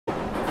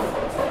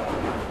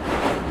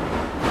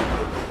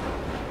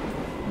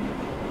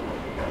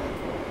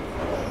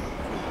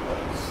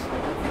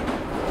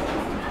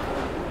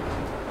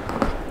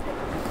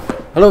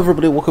Hello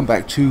everybody, welcome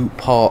back to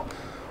part,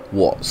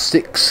 what,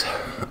 6?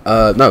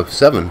 No,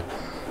 7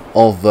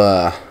 of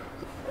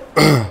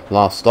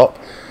Last Stop.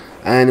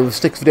 And in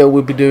this next video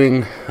we'll be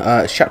doing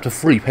Chapter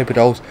 3, Paper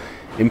Dolls,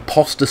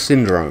 Imposter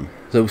Syndrome.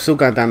 So we're still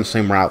going down the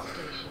same route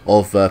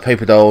of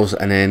Paper Dolls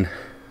and then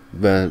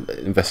the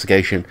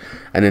investigation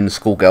and then the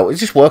schoolgirl. It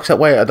just works that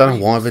way. I don't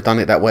know why they've done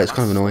it that way, it's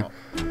kind of annoying.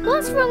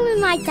 What's wrong with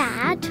my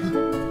dad?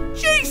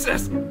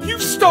 Jesus!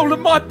 You've stolen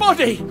my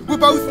body! We're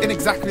both in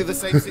exactly the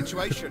same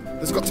situation.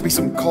 There's got to be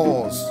some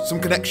cause, some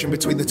connection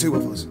between the two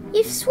of us.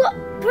 You've swapped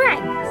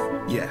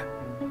brains? Yeah.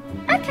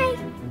 Okay.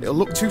 It'll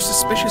look too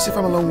suspicious if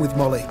I'm alone with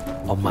Molly.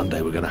 On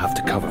Monday we're going to have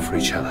to cover for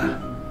each other.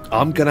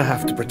 I'm going to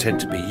have to pretend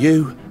to be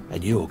you,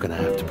 and you're going to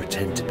have to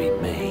pretend to be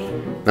me.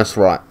 That's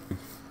right.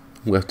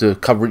 We have to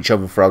cover each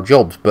other for our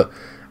jobs, but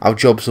our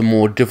jobs are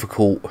more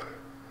difficult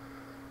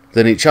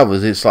than each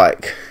other's. It's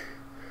like,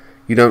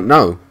 you don't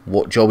know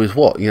what job is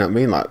what, you know what I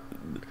mean? Like,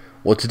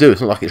 what to do. It's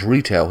not like it's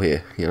retail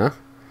here, you know?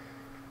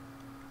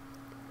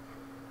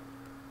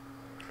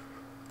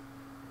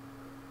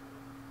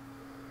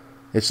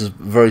 It's a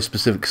very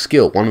specific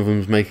skill. One of them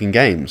is making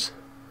games.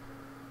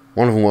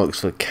 One of them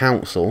works for the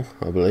council,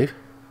 I believe.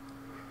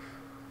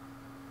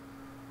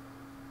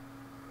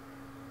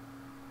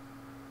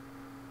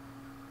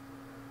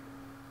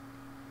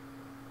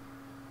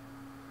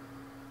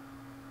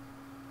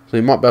 So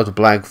you might be able to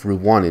blag through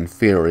one in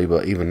theory,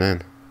 but even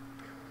then.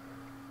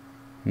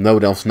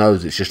 Nobody else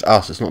knows, it's just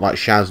us. It's not like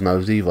Shaz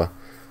knows either.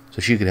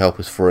 So she could help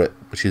us for it,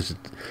 which is...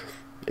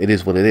 It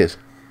is what it is.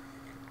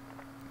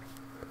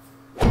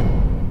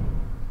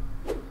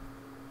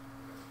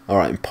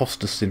 Alright,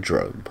 Imposter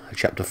Syndrome,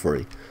 Chapter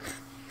 3.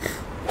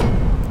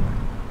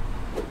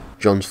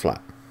 John's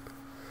flat.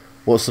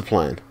 What's the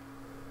plan?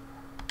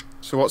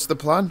 So what's the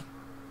plan?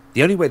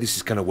 The only way this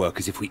is going to work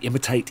is if we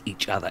imitate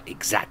each other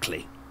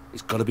exactly.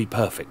 It's got to be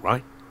perfect,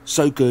 right?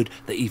 So good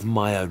that even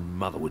my own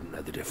mother wouldn't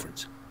know the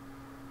difference.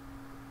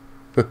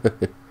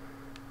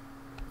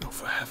 Oh,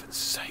 for heaven's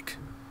sake.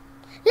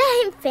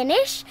 Let him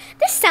finish.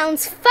 This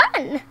sounds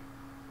fun.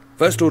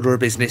 First order of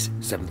business,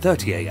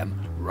 7:30 AM,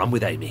 run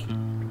with Amy.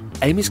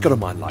 Amy's got a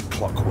mind like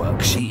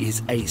clockwork. She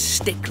is a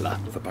stickler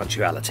for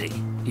punctuality.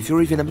 If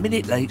you're even a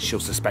minute late,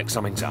 she'll suspect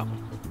something's up.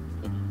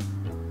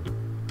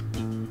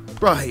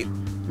 Right.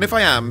 And if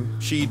I am,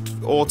 she'd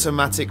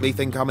automatically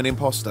think I'm an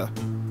imposter.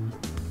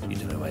 You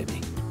don't know Amy.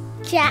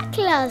 Jack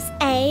loves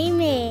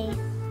Amy.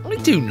 I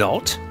do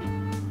not.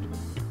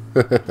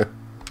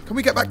 Can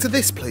we get back to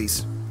this,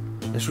 please?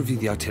 Let's review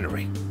the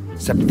itinerary.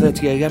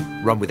 7:30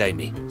 AM, run with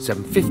Amy.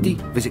 7:50,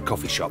 visit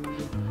coffee shop.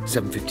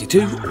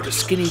 7:52, order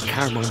skinny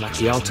caramel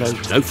macchiato,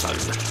 no phone.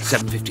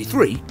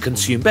 7:53,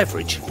 consume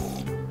beverage.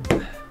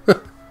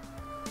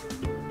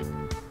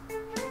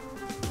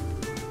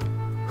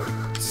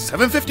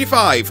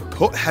 7:55,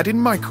 put head in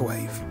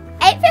microwave.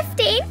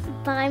 8:15,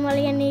 buy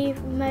Molly a new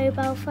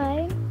mobile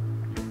phone.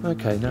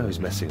 Okay, now he's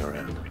messing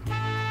around.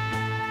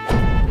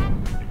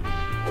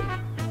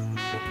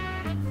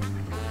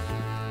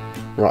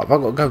 Right, have I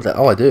got to go there?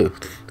 Oh, I do.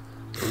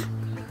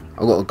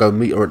 I've got to go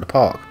meet her at the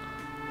park.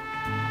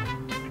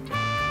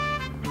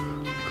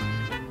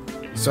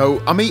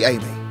 So, I meet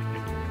Amy.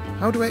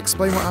 How do I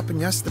explain what happened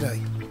yesterday?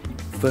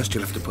 First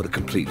you'll have to put her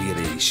completely at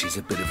ease. She's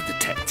a bit of a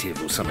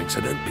detective or something, so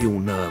don't be all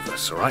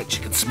nervous, alright?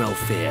 She can smell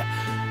fear.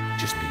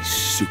 Just be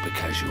super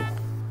casual.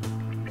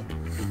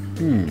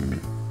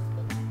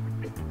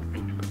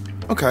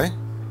 Okay.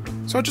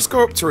 So I just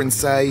go up to her and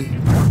say,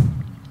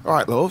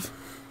 alright, love.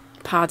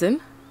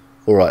 Pardon?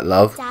 Alright,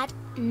 love. Dad,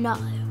 no.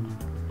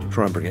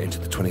 Try and bring it into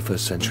the 21st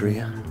century,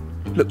 yeah?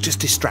 Look, just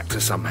distract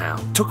her somehow.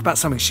 Talk about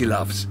something she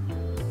loves.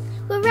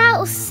 We're out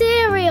of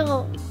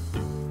cereal.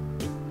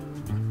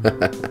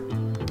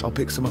 I'll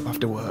pick some up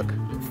after work.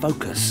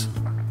 Focus.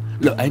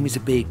 Look, Amy's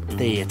a big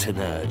theatre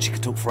nerd. She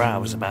can talk for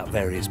hours about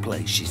various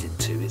plays she's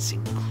into. It's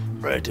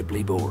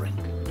incredibly boring.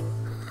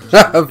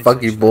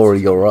 Fucking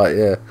boring, you're right,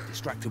 yeah.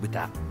 Distract her with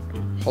that.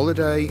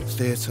 Holiday,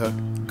 theatre,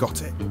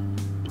 got it.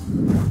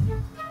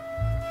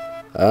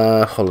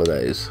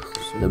 Holidays.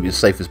 That'll be the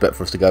safest bet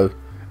for us to go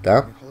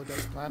down.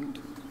 Holidays planned?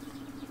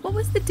 What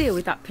was the deal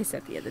with that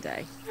pisser the other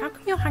day? How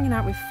come you're hanging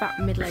out with fat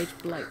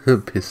middle-aged blokes?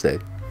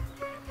 Pissy.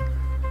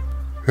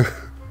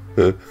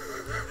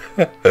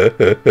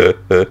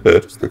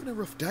 Just having a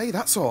rough day,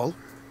 that's all.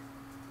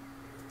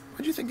 What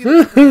do you think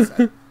you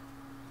said?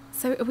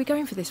 So are we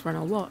going for this run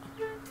or what?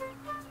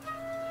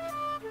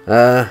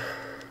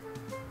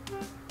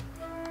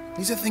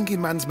 He's a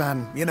thinking man's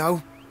man, you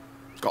know.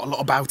 Got a lot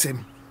about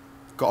him.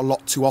 Got a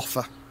lot to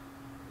offer.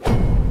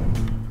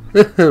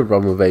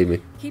 Run with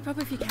Amy. Keep up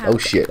if you can. Oh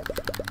shit.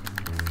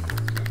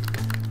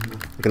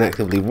 I can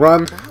actively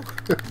run. Wow.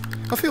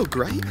 I feel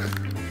great.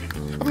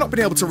 I've not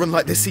been able to run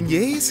like this in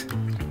years.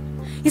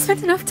 You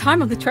spent enough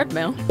time on the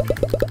treadmill.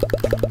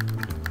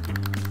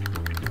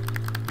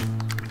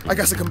 I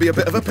guess I can be a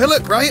bit of a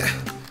pillock, right?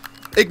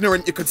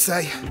 Ignorant, you could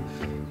say.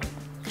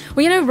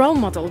 Well, you're no role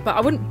model, but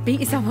I wouldn't beat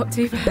yourself up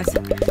too bad.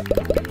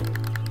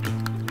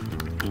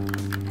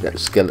 Yeah,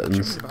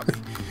 skeletons. About me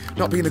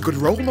not being a good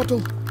role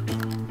model.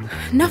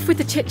 enough with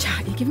the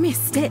chit-chat. You give me a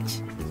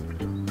stitch.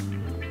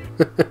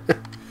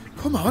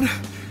 Come on.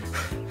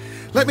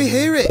 Let me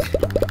hear it.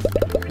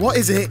 What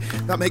is it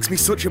that makes me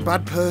such a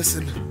bad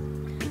person?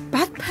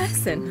 Bad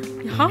person?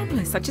 You're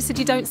harmless. I just said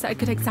you don't set a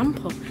good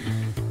example.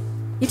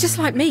 You're just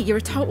like me. You're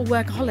a total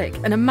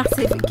workaholic and a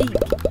massive geek.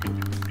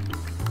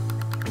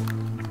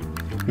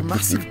 A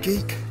massive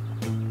geek?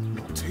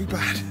 Not too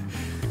bad.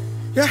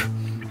 Yeah,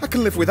 I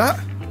can live with that.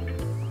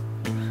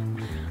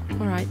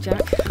 All right,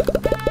 Jack.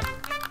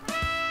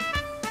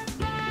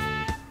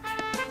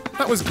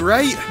 That was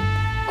great.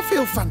 I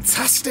feel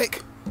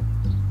fantastic.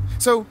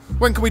 So,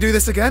 when can we do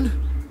this again?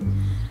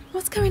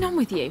 What's going on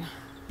with you?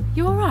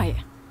 You all right?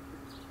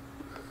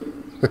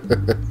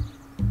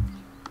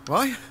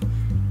 Why?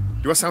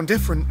 Do I sound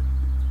different?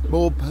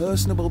 More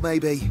personable,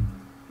 maybe?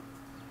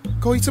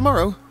 Call you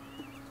tomorrow?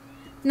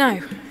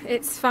 No,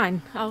 it's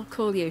fine. I'll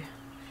call you.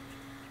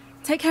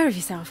 Take care of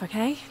yourself,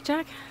 okay,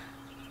 Jack?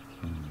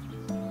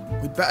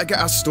 We'd better get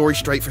our story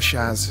straight for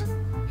Shaz.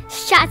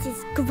 Shaz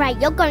is great.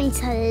 You're going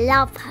to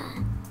love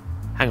her.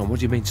 Hang on, what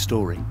do you mean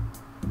story?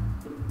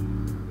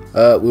 We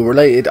were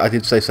related. I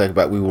did say something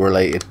about we were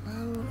related.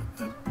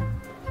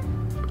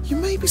 You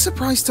may be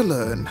surprised to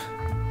learn.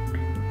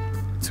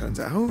 Turns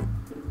out,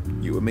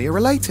 you and me are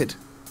related.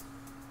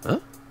 Huh?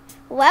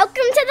 Welcome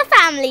to the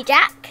family,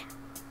 Jack.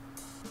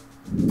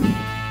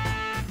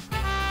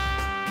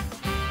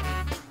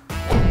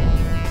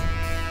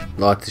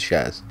 Lied to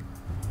Shaz.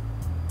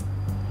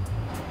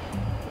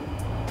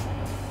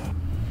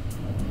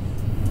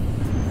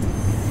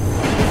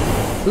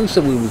 Who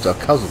said we was our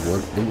cousin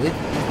once, didn't we?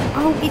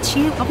 Oh, it's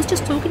you. I was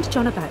just talking to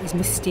John about his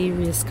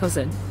mysterious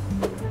cousin.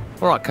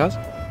 All right, cuz.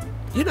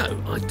 You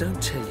know, I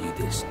don't tell you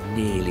this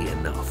nearly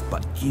enough,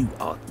 but you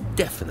are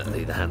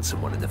definitely the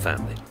handsome one in the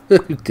family.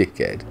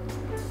 Dickhead.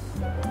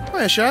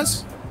 Hiya,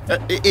 Shaz.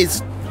 It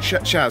is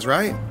Shaz,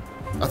 right?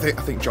 I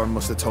think John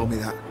must have told me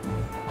that.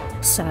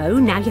 So,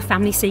 now your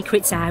family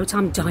secret's out,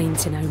 I'm dying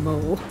to know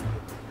more.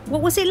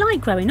 What was it like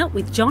growing up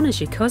with John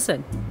as your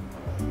cousin?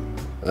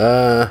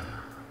 Oh.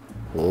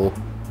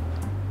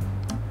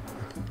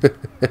 I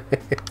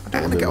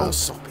don't want to get all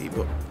soppy,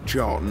 but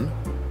John,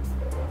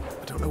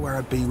 I don't know where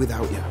I'd be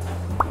without you.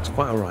 It's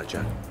quite all right,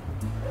 Jack.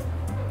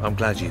 I'm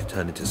glad you've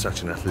turned into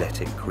such an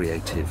athletic,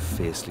 creative,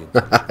 fiercely...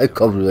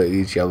 Compliment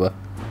each other.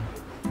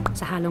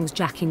 So how long's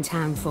Jack in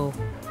town for?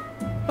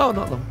 Oh,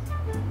 not long.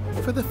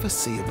 For the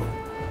foreseeable.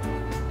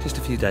 Just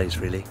a few days,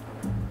 really.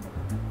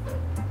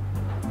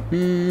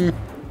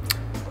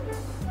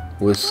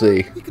 We'll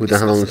see. We don't know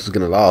how long this is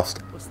going to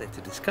last. What's there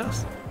to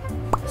discuss?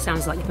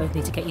 Sounds like you both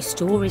need to get your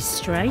stories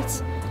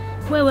straight.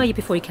 Where were you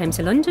before you came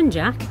to London,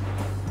 Jack?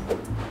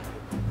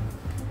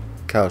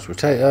 Couch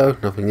potato,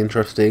 nothing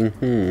interesting.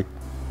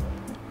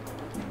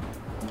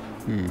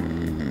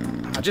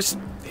 Just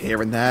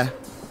here and there.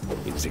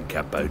 He was in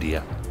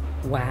Cambodia.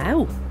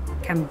 Wow,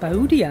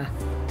 Cambodia.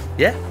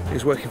 Yeah, he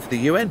was working for the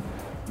UN.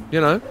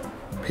 You know,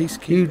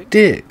 peacekeeping. You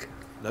dick.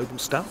 Noble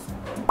stuff.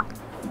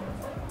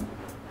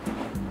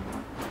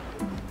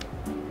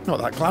 Not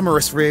that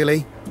glamorous,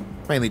 really.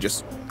 Mainly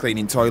just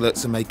cleaning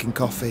toilets and making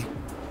coffee.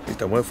 He's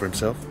done well for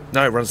himself.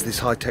 Now he runs this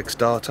high-tech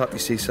startup you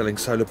see selling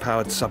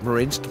solar-powered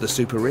submarines to the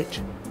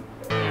super-rich.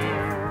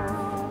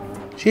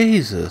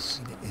 Jesus.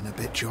 In a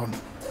bit, John.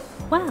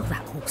 Well,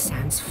 that all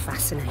sounds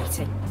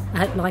fascinating.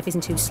 I hope life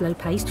isn't too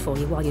slow-paced for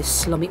you while you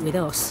slum it with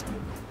us.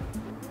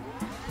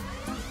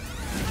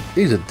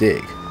 He's a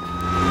dick.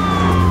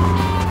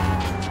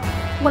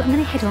 Well, I'm going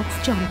to head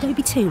off, John. Don't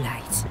be too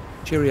late.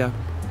 Cheerio.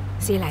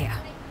 See you later.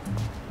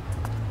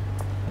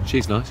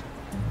 She's nice.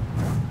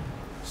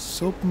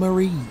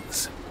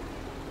 Submarines.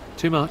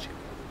 Too much?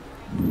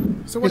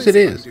 So what Yes, is it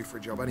it that is. you do for a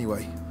job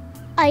anyway?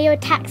 Are you a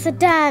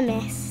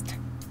taxidermist?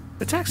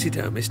 A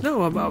taxidermist?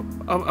 No,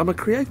 I'm a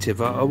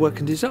creative. I work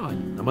in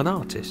design. I'm an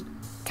artist.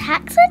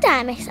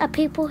 Taxidermists are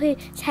people who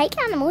take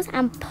animals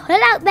and pull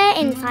out their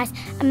insides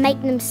and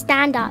make them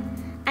stand up.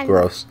 And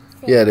Gross.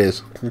 Yeah, it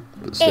is.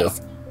 But still.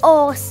 It's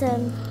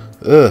awesome.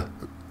 Ugh.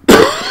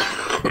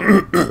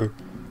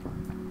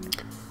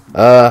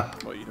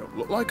 Well, you don't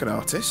look like an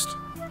artist.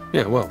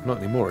 Yeah, well, not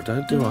anymore, I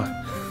don't, do I?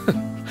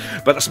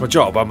 But that's my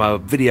job. I'm a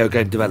video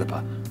game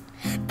developer.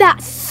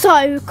 That's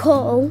so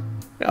cool.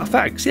 Yeah,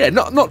 thanks. Yeah,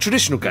 not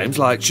traditional games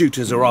like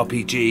shooters or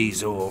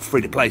RPGs or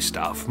free-to-play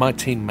stuff. My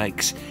team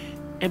makes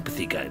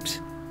empathy games.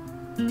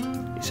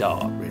 It's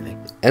art, really.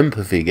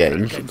 Empathy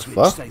games? What Games the which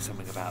fuck? say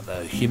something about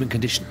the human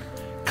condition.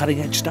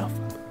 Cutting-edge stuff.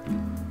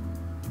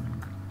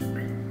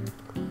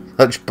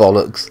 Such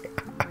bollocks.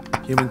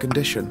 Human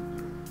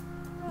condition.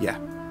 Yeah.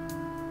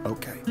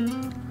 Okay.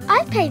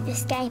 I played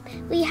this game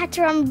where you had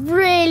to run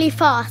really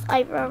fast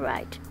over a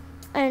road.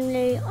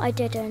 Only I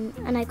didn't,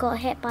 and I got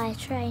hit by a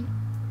train.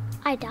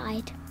 I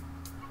died.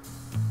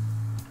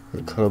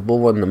 The colourable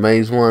one, the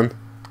maze one.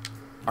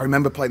 I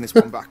remember playing this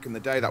one back in the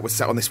day that was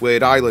set on this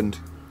weird island.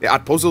 It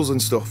had puzzles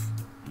and stuff.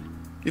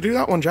 You do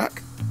that one,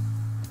 Jack?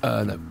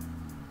 No.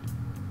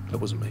 That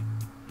wasn't me.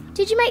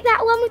 Did you make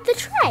that one with the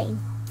train?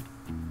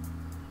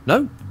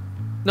 No?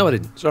 No, I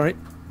didn't. Sorry.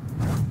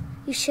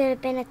 You should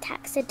have been a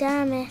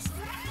taxidermist.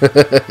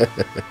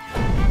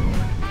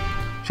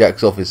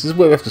 Jack's office. This is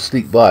where we have to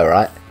sneak by,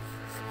 right?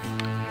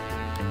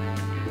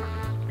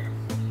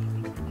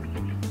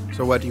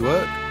 So where do you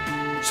work?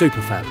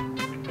 Superfab.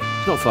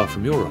 It's not far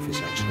from your office,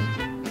 actually.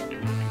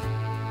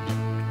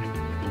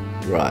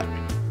 Right.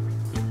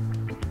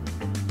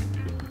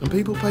 And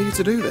people pay you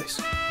to do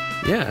this?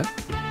 Yeah.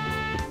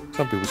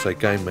 Some people say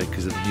game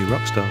makers are the new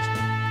rock stars.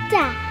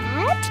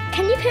 Dad,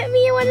 can you put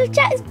me in one of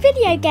Jack's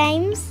video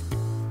games?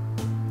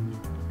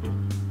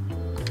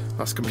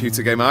 Last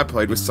computer game I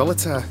played was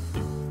Solitaire.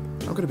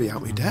 I'm going to be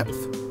out of my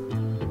depth.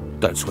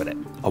 Don't sweat it.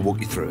 I'll walk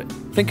you through it.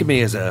 Think of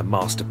me as a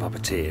master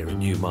puppeteer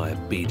and you my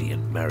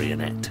obedient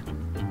marionette.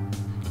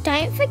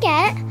 Don't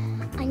forget,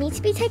 I need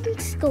to be taken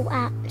to school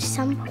at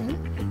some point.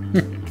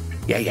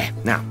 Yeah.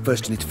 Now,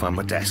 first you need to find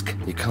my desk.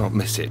 You can't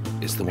miss it.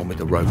 It's the one with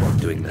the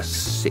robot doing the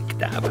sick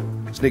dab.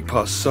 Sneak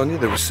past Sonia,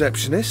 the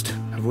receptionist.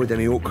 Avoid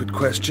any awkward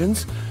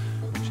questions.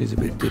 She's a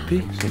bit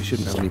dippy, so you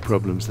shouldn't have any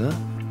problems there.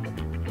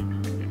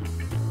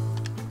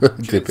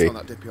 Dippy.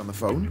 Not that dippy on the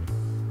phone.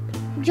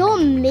 You're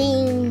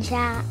mean,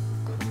 Jack.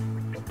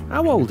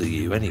 How old are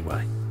you,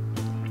 anyway?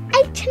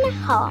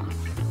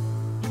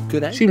 8.5.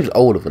 Good age? Seems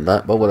older than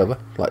that, but whatever.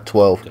 Like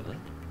 12.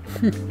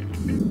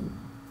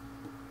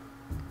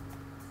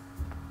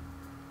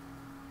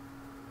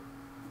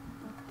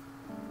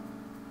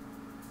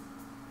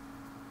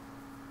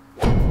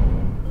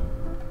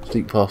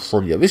 Sneak past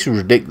Sonia. This is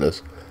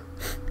ridiculous.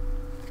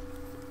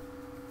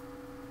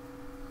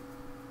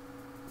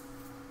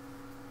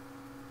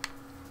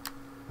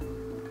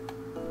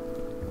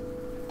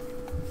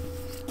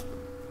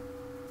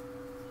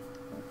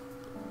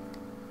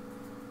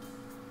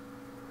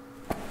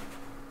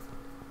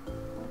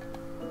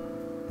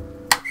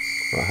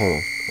 Right, hold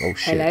on. Oh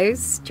shit. Hello,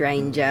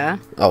 stranger.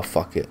 Oh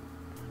fuck it.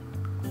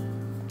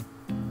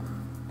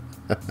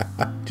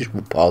 Just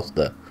walk past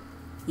her.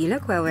 You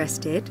look well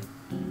rested.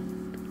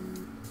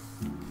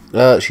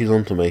 She's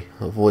on to me.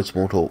 Avoid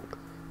small talk.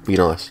 Be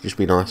nice. Just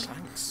be nice.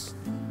 Thanks.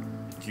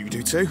 You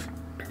do too?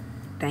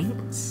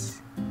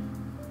 Thanks.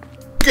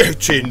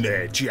 Get in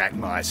there, Jack,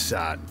 my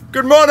son.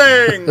 Good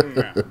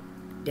morning!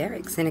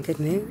 Derek's in a good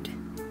mood.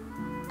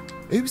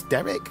 Who's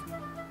Derek?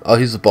 Oh,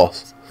 he's the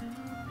boss.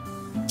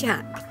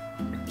 Jack,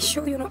 you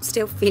sure you're not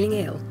still feeling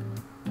ill?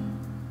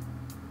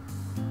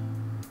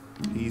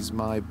 He's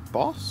my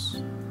boss?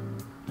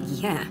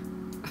 Yeah.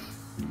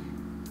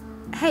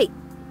 Hey,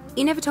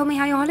 you never told me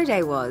how your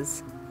holiday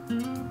was.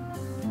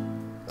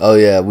 Oh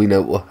yeah, we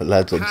know what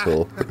lads on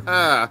tour.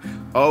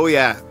 Oh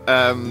yeah,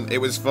 it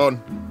was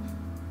fun.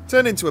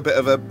 Turned into a bit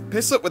of a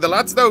piss-up with the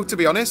lads though, to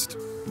be honest.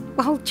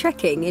 While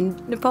trekking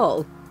in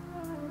Nepal?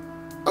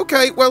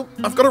 Okay, well,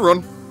 I've got to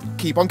run.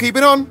 Keep on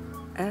keeping on.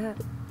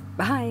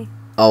 Bye.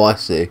 Oh, I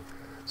see.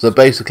 So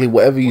basically,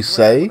 whatever you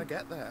say,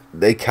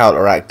 they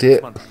counteract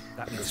it.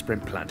 That means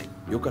sprint planning.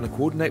 You're going to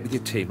coordinate with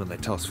your team on their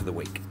tasks for the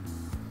week.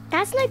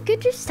 Dad's no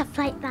good with stuff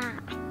like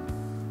that.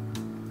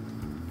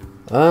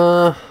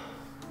 Well,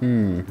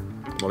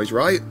 he's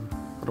right.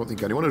 I don't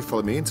think anyone would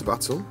follow me into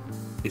battle.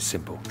 It's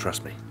simple,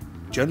 trust me.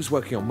 Jonah's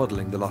working on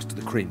modelling the last of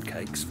the cream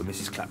cakes for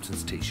Mrs.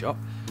 Clapton's tea shop.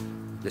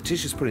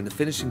 Letitia's putting the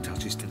finishing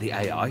touches to the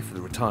AI for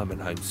the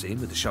retirement home scene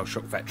with the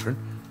shell-shock veteran.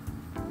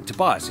 And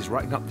Tobias is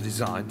writing up the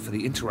design for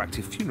the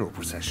interactive funeral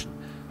procession.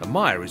 And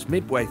Maya is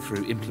midway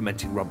through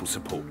implementing Rumble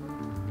support.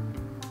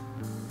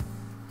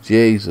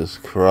 Jesus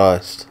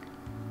Christ.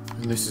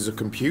 And this is a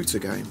computer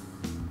game.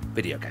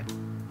 Video game.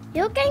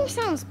 Your game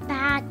sounds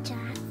bad,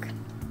 Jack.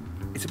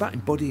 It's about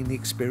embodying the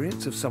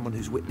experience of someone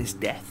who's witnessed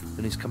death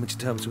and is coming to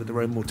terms with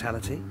their own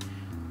mortality.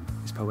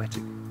 It's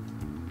poetic.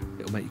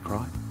 It'll make you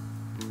cry.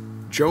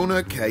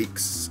 Jonah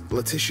cakes,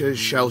 Letitia's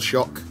shell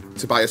shock,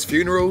 Tobias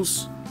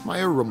funerals,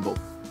 Maya rumble.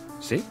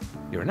 See?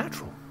 You're a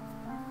natural.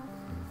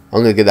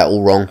 I'm gonna get that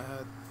all wrong.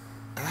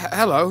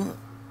 Hello.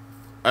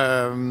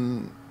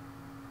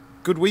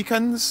 Good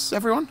weekends,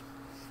 everyone?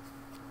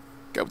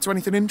 Get up to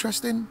anything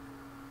interesting?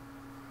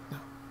 No.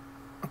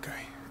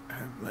 Okay,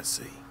 let's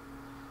see.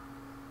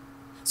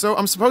 So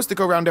I'm supposed to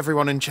go around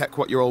everyone and check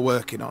what you're all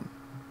working on.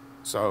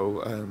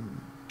 So,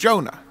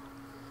 Jonah.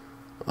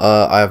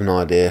 I have no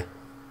idea.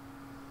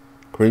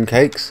 Cream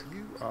cakes?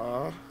 You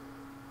are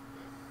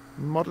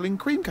modelling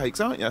cream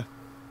cakes, aren't you?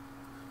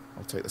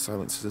 I'll take the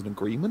silence as an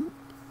agreement.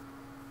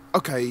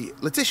 Okay,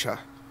 Letitia.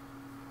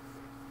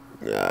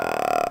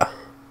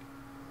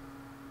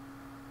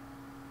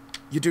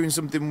 You're doing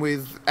something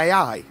with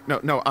AI?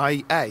 No,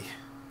 IA.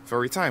 For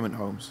retirement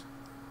homes.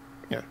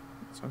 Yeah,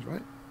 sounds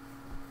right.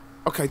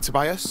 Okay,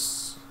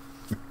 Tobias.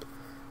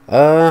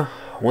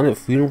 One at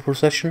funeral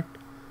procession?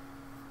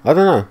 I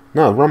don't know.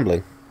 No,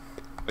 rumbling.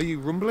 Are you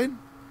rumbling?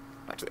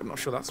 Actually, I'm not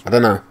sure that's I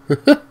don't know.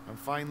 And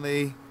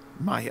finally,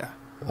 Maya.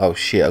 Oh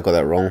shit, I got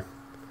that wrong.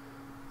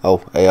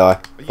 Oh, AI.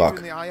 Are you Fuck.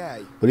 doing the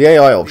IA? Well, the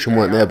AI option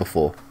weren't there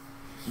before.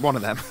 One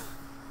of them.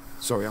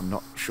 Sorry, I'm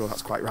not sure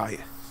that's quite right.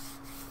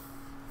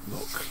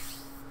 Look.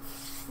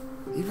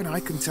 Even I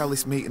can tell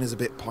this meeting is a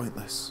bit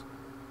pointless.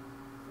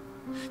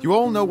 You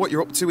all know what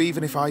you're up to,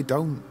 even if I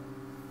don't.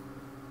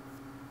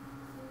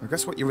 I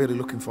guess what you're really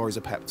looking for is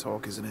a pep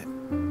talk, isn't it?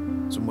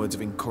 some words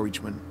of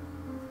encouragement.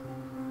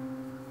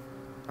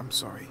 I'm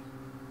sorry.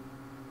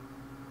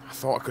 I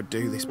thought I could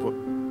do this, but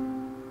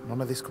none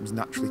of this comes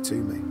naturally to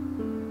me.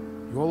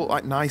 You all look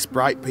like nice,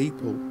 bright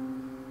people.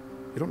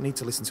 You don't need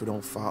to listen to an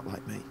old fart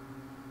like me.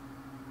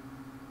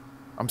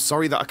 I'm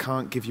sorry that I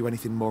can't give you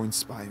anything more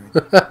inspiring.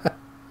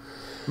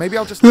 Maybe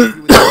I'll just leave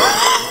you with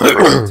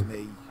to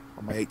me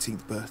on my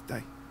 18th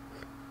birthday.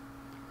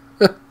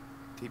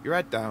 Keep your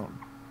head down.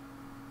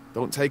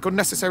 Don't take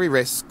unnecessary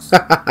risks. Stay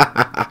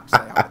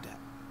out of debt.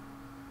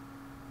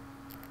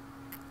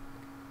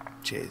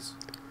 Cheers.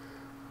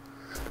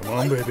 Come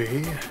on,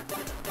 baby.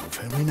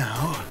 Feel me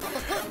now.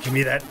 Give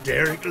me that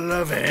Derek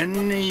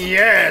lovin'.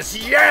 Yes,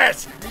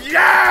 yes,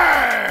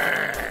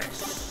 yes!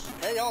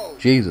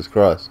 Jesus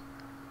Christ.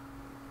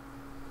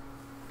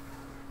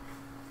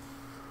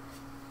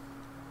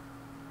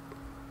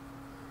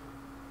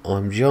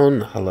 I'm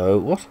John. Hello.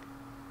 What?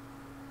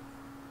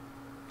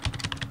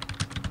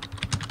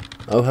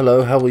 Oh,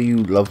 hello. How are you?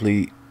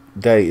 Lovely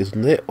day,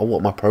 isn't it? Or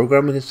what my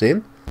programming is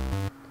in?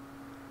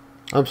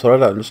 I'm sorry, I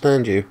don't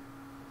understand you.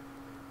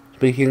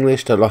 Speak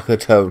English? Don't like her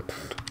tone.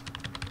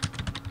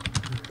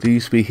 Do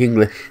you speak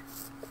English?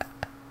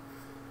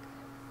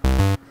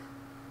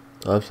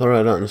 I'm sorry,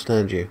 I don't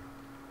understand you.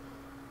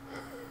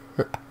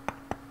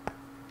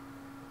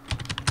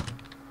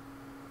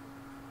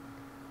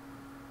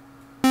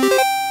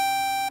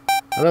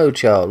 Hello,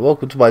 child.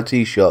 Welcome to my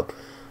tea shop.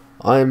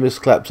 I am Miss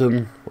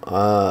Clapton,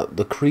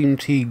 the cream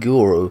tea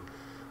guru.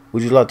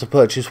 Would you like to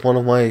purchase one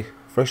of my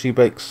freshly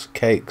baked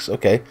cakes?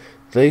 Okay.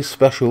 Today's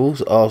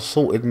specials are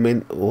salted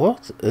mint.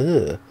 What?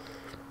 Ugh.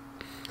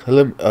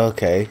 Hello.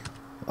 Okay.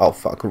 Oh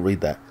fuck! I couldn't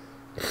read that.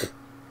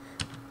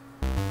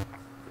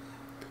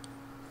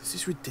 This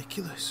is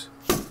ridiculous.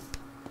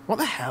 What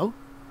the hell?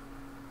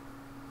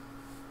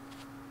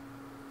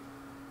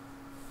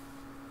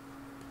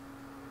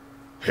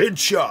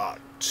 Headshot.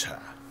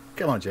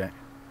 Come on, Jack.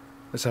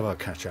 Let's have our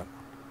catch up.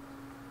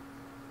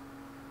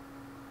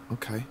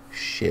 Okay.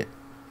 Shit.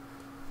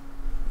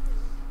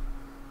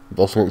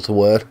 Boss wants a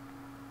word.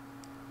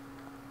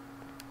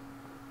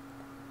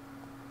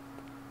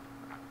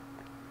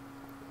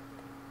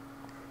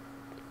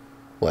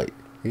 Wait.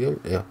 You go?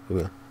 Yeah. Here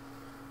we are.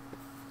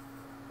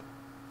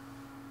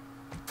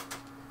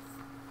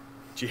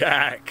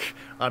 Jack,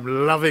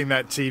 I'm loving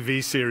that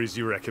TV series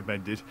you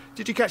recommended.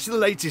 Did you catch the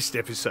latest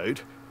episode?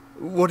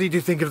 What did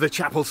you think of the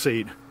chapel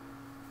scene?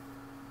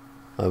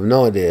 I have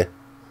no idea.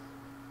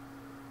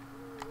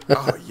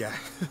 Oh, yeah.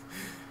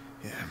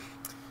 Yeah.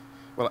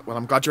 Well,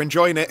 I'm glad you're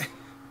enjoying it.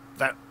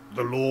 That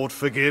the Lord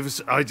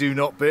forgives, I do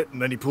not bit,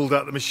 and then he pulled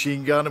out the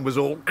machine gun and was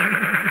all...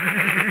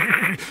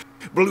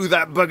 blew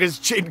that bugger's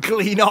chin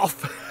clean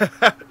off.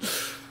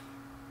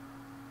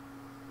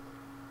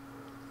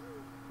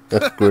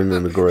 That's grin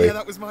and agree. Yeah,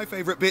 that was my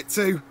favourite bit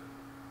too.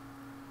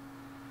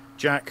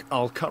 Jack,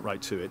 I'll cut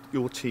right to it.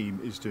 Your team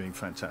is doing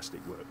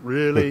fantastic work.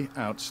 Really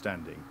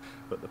outstanding.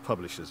 But the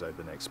publisher's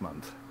over next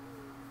month.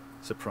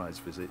 Surprise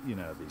visit, you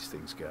know how these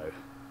things go.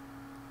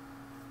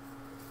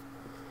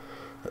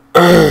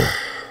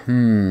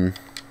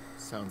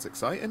 Sounds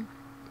exciting.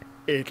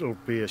 It'll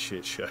be a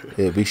shit show.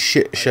 It'll be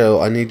shit show.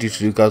 I need you to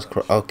do guys.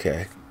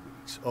 Okay.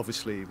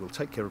 Obviously, we'll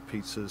take care of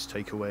pizzas,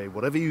 takeaway,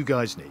 whatever you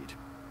guys need.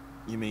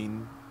 You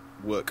mean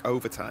work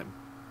overtime?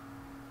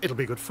 It'll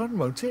be good fun,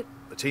 won't it?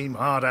 The team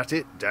hard at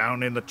it,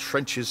 down in the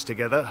trenches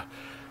together.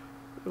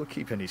 We'll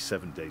keep any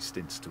 7-day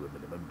stints to a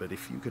minimum, but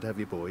if you could have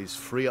your boys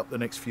free up the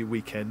next few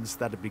weekends,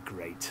 that'd be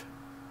great.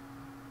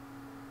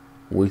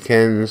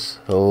 Weekends?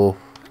 Oh.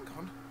 Hang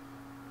on.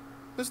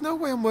 There's no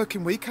way I'm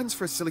working weekends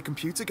for a silly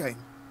computer game.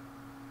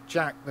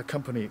 Jack, the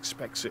company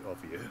expects it of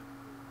you.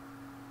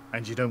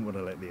 And you don't want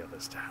to let the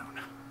others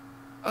down.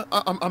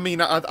 I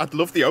mean, I'd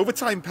love the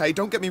overtime pay,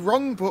 don't get me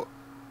wrong, but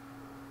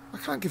I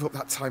can't give up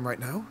that time right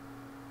now.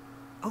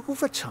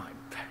 Overtime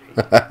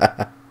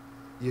pay?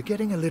 You're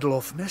getting a little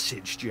off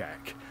message,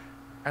 Jack.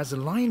 As a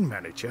line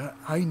manager,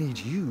 I need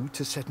you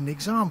to set an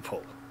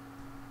example.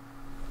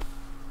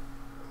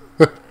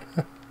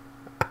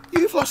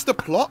 You've lost the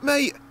plot,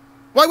 mate.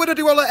 Why would I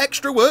do all that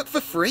extra work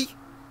for free?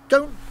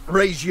 Don't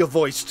raise your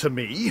voice to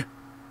me.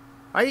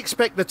 I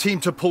expect the team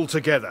to pull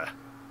together,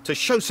 to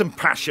show some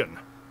passion.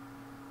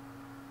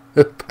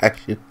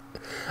 Passion.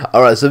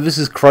 Alright, so this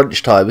is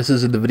crunch time. This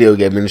is in the video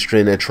game industry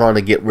and they're trying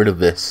to get rid of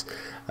this.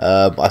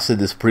 I said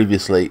this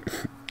previously.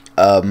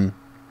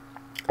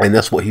 And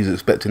that's what he's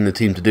expecting the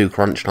team to do,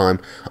 crunch time,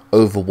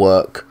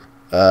 overwork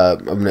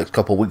over the next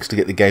couple of weeks to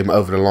get the game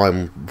over the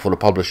line before the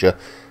publisher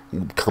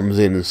comes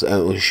in and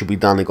says it should be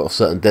done. They've got a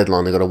certain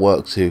deadline they've got to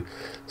work to.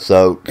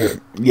 So,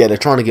 yeah, they're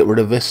trying to get rid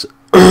of this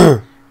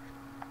in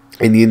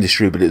the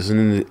industry, but it's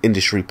an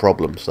industry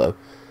problem, so,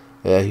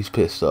 yeah, he's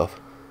pissed off.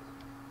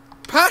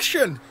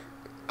 Passion!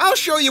 I'll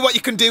show you what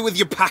you can do with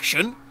your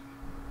passion.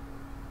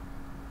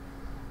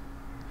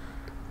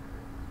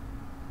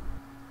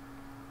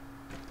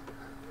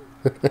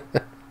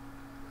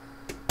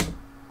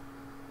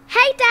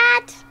 Hey,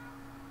 Dad!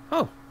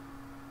 Oh.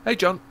 Hey,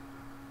 John.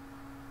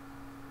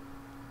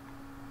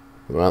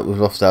 Right, we've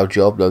lost our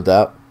job, no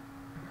doubt.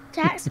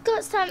 Jack's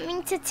got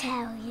something to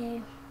tell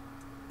you.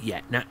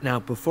 Yeah, now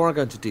before I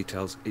go into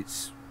details,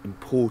 it's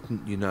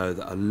important you know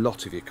that a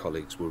lot of your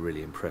colleagues were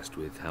really impressed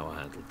with how I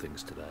handled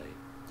things today.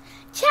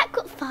 Jack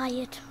got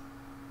fired.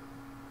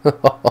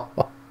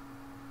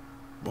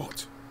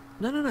 What?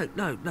 No, I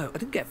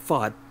didn't get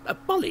fired.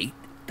 Molly,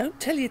 don't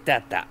tell your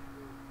dad that.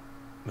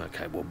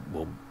 Okay,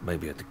 well,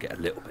 maybe I did get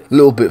a little bit. A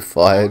little bit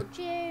fired.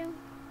 Told you.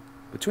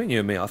 Between you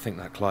and me, I think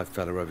that Clive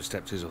fella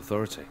overstepped his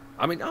authority.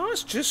 I mean, I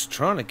was just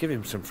trying to give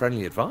him some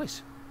friendly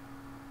advice.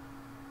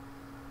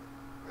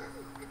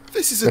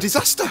 This is a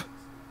disaster.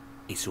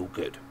 It's all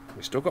good.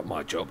 We still got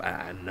my job,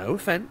 and no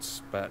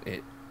offence, but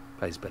it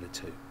pays better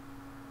too.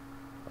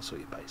 I saw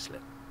your pay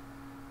slip.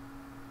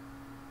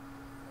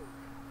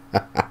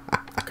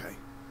 Okay.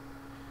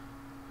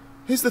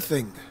 Here's the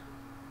thing.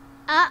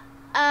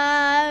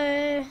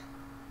 Uh-oh.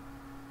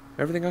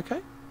 Everything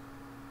okay?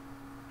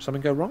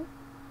 Something go wrong?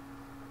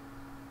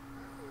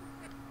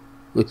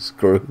 We're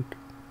screwed.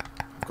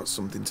 I've got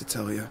something to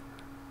tell you.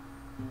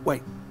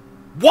 Wait,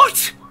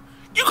 what?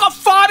 You got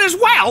fired as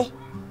well?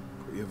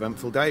 Pretty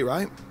eventful day,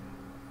 right?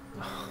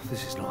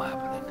 This is not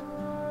happening.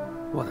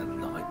 What a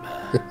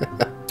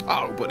nightmare.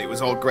 Oh, but it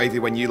was all gravy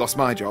when you lost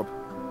my job.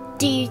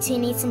 Do you two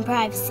need some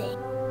privacy?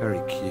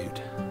 Very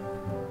cute.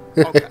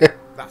 Okay,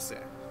 that's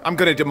it. I'm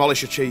gonna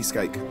demolish a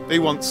cheesecake.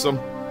 Who wants some?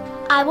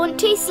 I want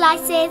 2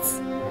 slices.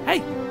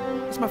 Hey,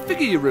 it's my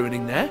figure you're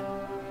ruining there.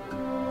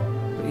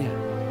 But yeah,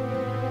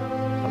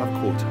 I'll have a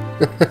quarter.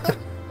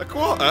 A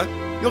quarter?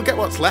 You'll get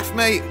what's left,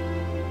 mate.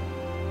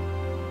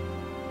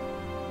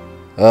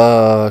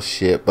 Oh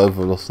shit, both of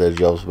them lost their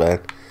jobs,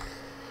 man.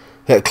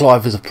 That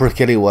Clive is a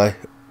prick anyway.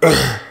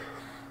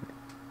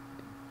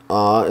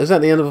 Is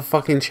that the end of a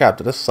fucking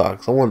chapter? That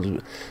sucks. I wanted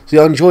to... See,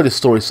 I enjoyed this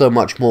story so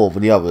much more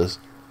than the others.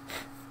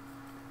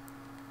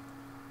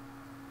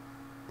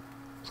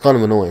 It's kind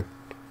of annoying.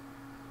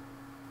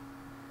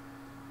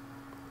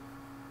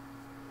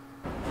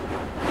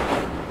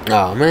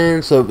 Ah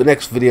man, so the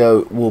next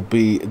video will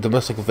be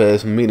Domestic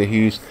Affairs, Mina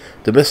Hughes,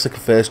 Domestic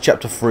Affairs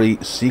Chapter 3,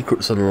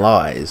 Secrets and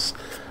Lies.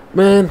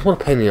 Man, what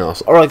a pain in the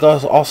ass. Alright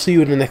guys, I'll see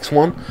you in the next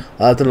one.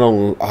 I don't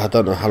know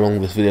how long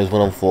this video's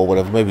went on for,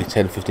 whatever, maybe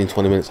 10, 15,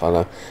 20 minutes, I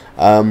don't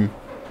know.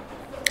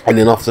 And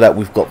then after that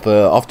we've got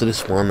after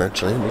this one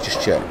actually, let me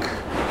just check.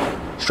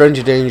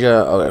 Stranger danger,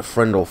 okay,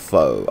 friend or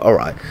foe.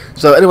 Alright.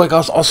 So anyway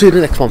guys, I'll see you in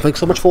the next one.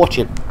 Thanks so much for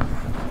watching.